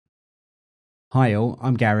Hi all,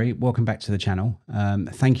 I'm Gary. Welcome back to the channel.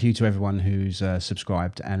 Thank you to everyone who's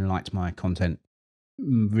subscribed and liked my content.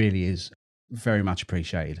 Really is very much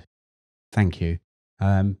appreciated. Thank you.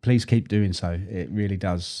 Please keep doing so. It really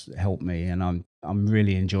does help me, and I'm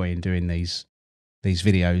really enjoying doing these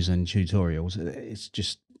videos and tutorials. It's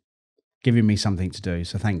just giving me something to do.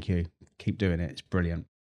 So thank you. Keep doing it. It's brilliant.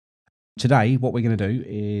 Today, what we're going to do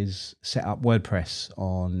is set up WordPress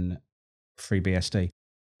on FreeBSD.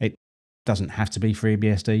 It doesn't have to be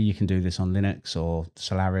FreeBSD. You can do this on Linux or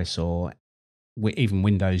Solaris or even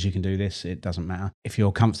Windows. You can do this. It doesn't matter. If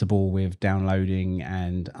you're comfortable with downloading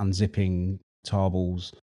and unzipping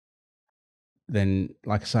tarbles, then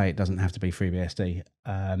like I say, it doesn't have to be FreeBSD.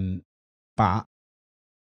 But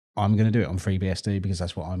I'm going to do it on FreeBSD because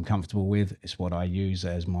that's what I'm comfortable with. It's what I use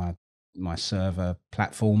as my server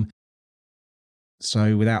platform.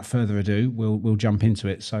 So without further ado, we'll jump into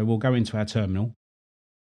it. So we'll go into our terminal,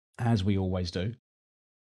 as we always do.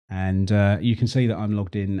 And you can see that I'm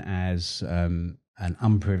logged in as an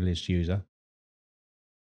unprivileged user.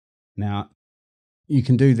 Now, you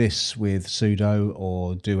can do this with sudo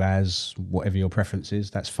or do as, whatever your preference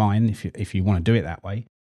is. That's fine if you want to do it that way.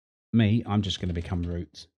 Me, I'm just going to become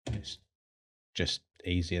root. It's just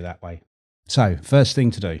easier that way. So first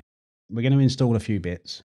thing to do, we're going to install a few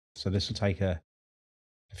bits. So this will take a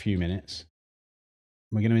few minutes.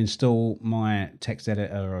 We're going to install my text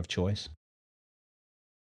editor of choice.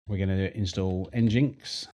 We're going to install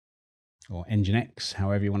NGINX or NGINX,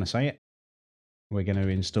 however you want to say it. We're going to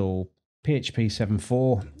install PHP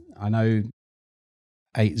 7.4. I know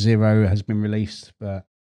 8.0 has been released, but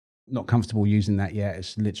not comfortable using that yet.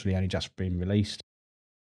 It's literally only just been released.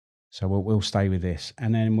 So we'll stay with this.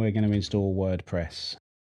 And then we're going to install WordPress.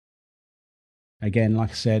 Again,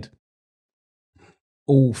 like I said,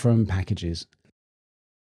 all from packages.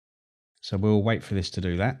 So we'll wait for this to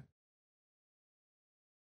do that.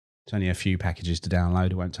 It's only a few packages to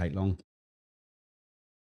download. It won't take long.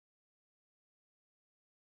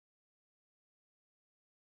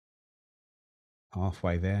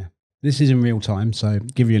 Halfway there. This is in real time, so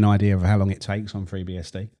give you an idea of how long it takes on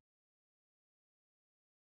FreeBSD.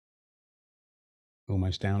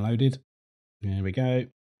 Almost downloaded. There we go.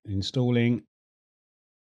 Installing.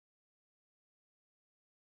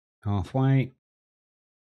 Halfway.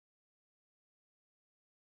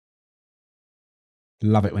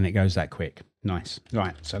 Love it when it goes that quick. Nice.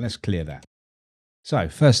 Right, so let's clear that. So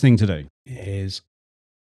first thing to do is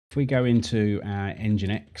if we go into our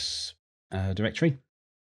NGINX directory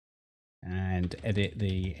and edit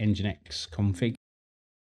the NGINX config,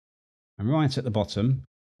 and right at the bottom,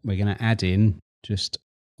 we're going to add in just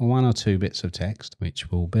one or two bits of text, which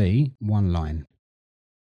will be one line.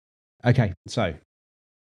 Okay, so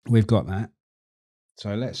we've got that.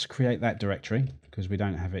 So let's create that directory because we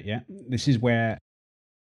don't have it yet. This is where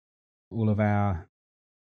all of our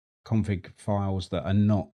config files that are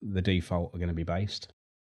not the default are going to be based.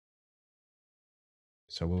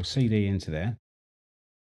 So we'll cd into there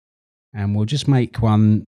and we'll just make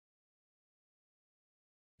one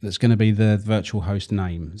that's going to be the virtual host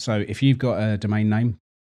name. So if you've got a domain name,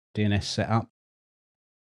 DNS set up,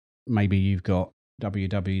 maybe you've got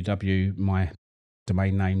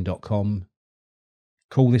www.mydomainname.com,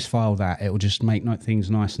 call this file that. It will just make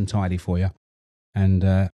things nice and tidy for you.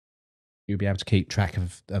 And you'll be able to keep track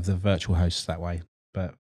of the virtual hosts that way.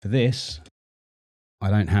 But for this, I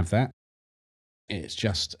don't have that. It's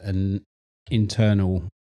just an internal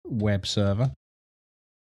web server.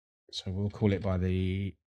 So we'll call it by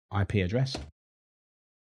the IP address.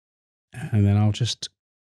 And then I'll just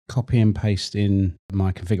copy and paste in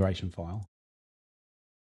my configuration file.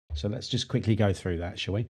 So let's just quickly go through that,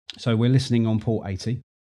 shall we? So we're listening on port 80.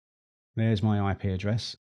 There's my IP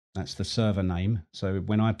address. That's the server name. So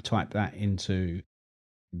when I type that into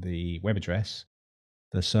the web address,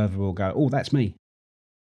 the server will go, oh, that's me.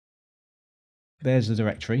 There's the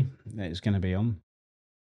directory that it's going to be on.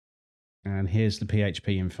 And here's the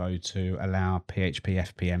PHP info to allow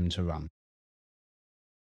PHP-FPM to run.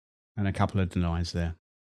 And a couple of denies there.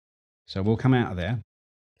 So we'll come out of there.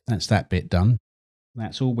 That's that bit done.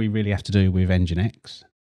 That's all we really have to do with NGINX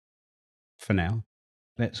for now.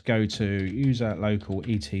 Let's go to user local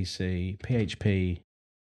etc PHP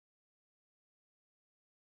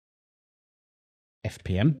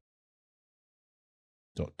FPM.d,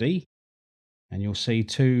 and you'll see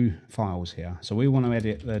two files here. So we want to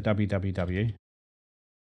edit the www.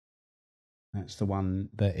 That's the one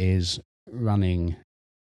that is running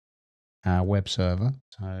our web server.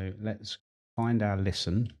 So let's find our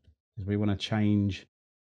listen, because we want to change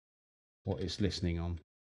what it's listening on.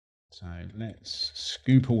 So let's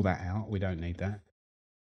scoop all that out. We don't need that.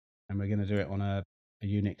 And we're going to do it on a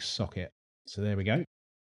Unix socket. So there we go.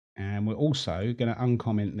 And we're also going to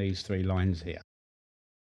uncomment these 3 lines here.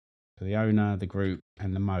 For the owner, the group,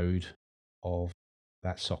 and the mode of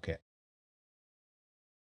that socket.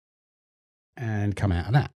 And come out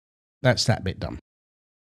of that. That's that bit done.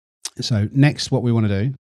 So next, what we want to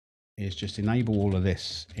do is just enable all of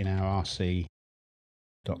this in our rc.conf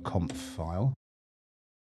file.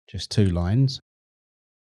 Just 2 lines.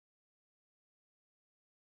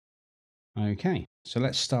 Okay, so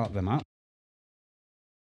let's start them up.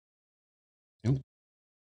 Oh.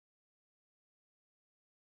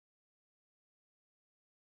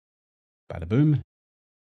 Bada boom.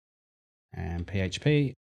 And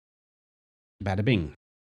PHP. Bada bing.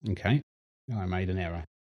 Okay, I made an error.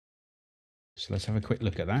 So let's have a quick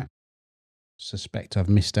look at that. Suspect I've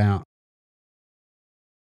missed out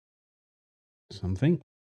something.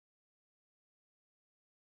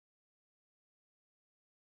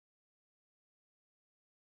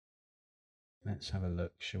 Let's have a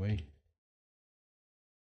look, shall we?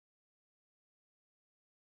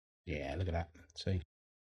 Yeah, look at that. See?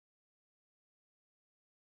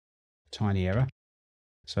 Tiny error.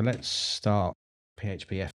 So let's start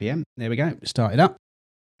PHP-FPM. There we go. Start it up.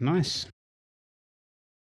 Nice.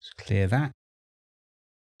 Let's clear that.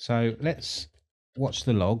 So let's watch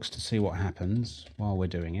the logs to see what happens while we're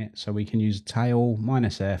doing it. So we can use tail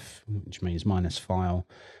 -f, which means minus file,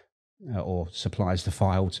 or supplies the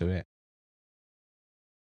file to it.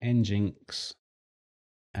 NGINX,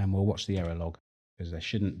 and we'll watch the error log because there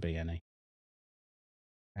shouldn't be any.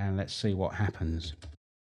 And let's see what happens.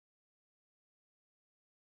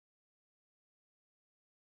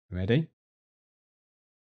 Ready?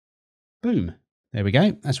 Boom. There we go.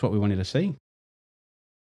 That's what we wanted to see.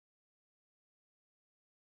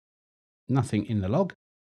 Nothing in the log.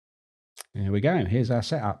 There we go. Here's our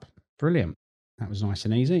setup. Brilliant. That was nice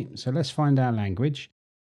and easy. So let's find our language.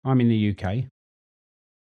 I'm in the UK.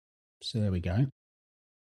 So there we go.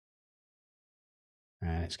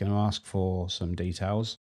 And it's going to ask for some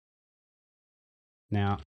details.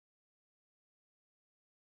 Now,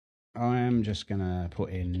 I am just going to put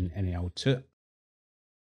in any old tut.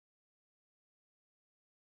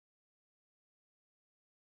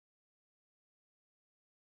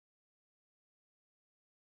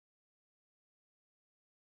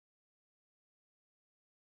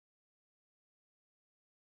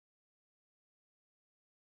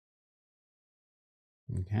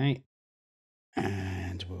 Okay.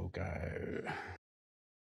 And we'll go.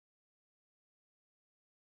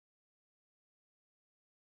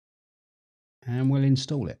 And we'll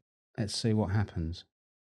install it. Let's see what happens.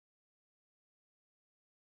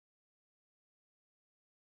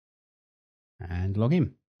 And log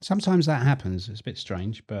in. Sometimes that happens. It's a bit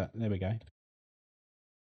strange, but there we go.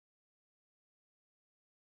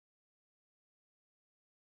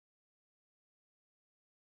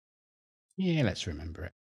 Yeah, let's remember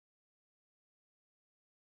it.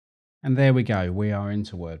 And there we go. We are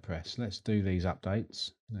into WordPress. Let's do these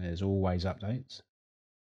updates. There's always updates.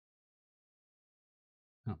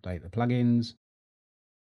 Update the plugins.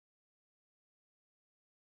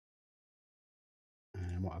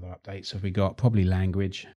 And what other updates have we got? Probably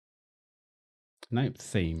language. Nope,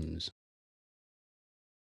 themes.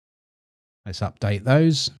 Let's update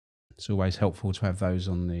those. It's always helpful to have those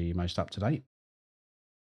on the most up-to-date.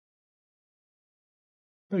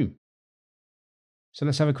 Boom. So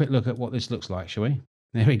let's have a quick look at what this looks like, shall we?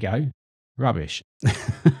 There we go. Rubbish.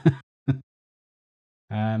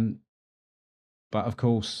 But of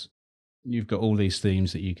course, you've got all these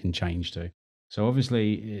themes that you can change to. So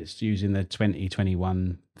obviously, it's using the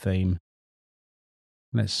 2021 theme.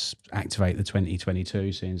 Let's activate the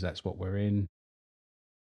 2022, since that's what we're in.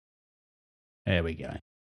 There we go.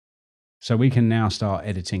 So we can now start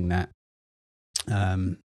editing that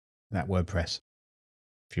that WordPress.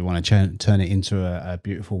 If you want to turn it into a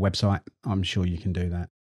beautiful website, I'm sure you can do that.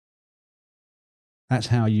 That's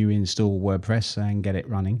how you install WordPress and get it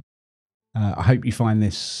running. I hope you find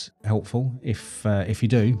this helpful. If you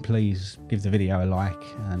do, please give the video a like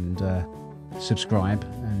and subscribe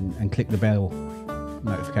and click the bell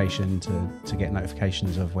notification to get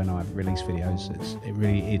notifications of when I release videos.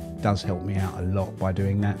 It does help me out a lot by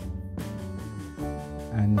doing that.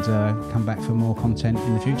 And come back for more content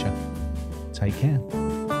in the future. Take care.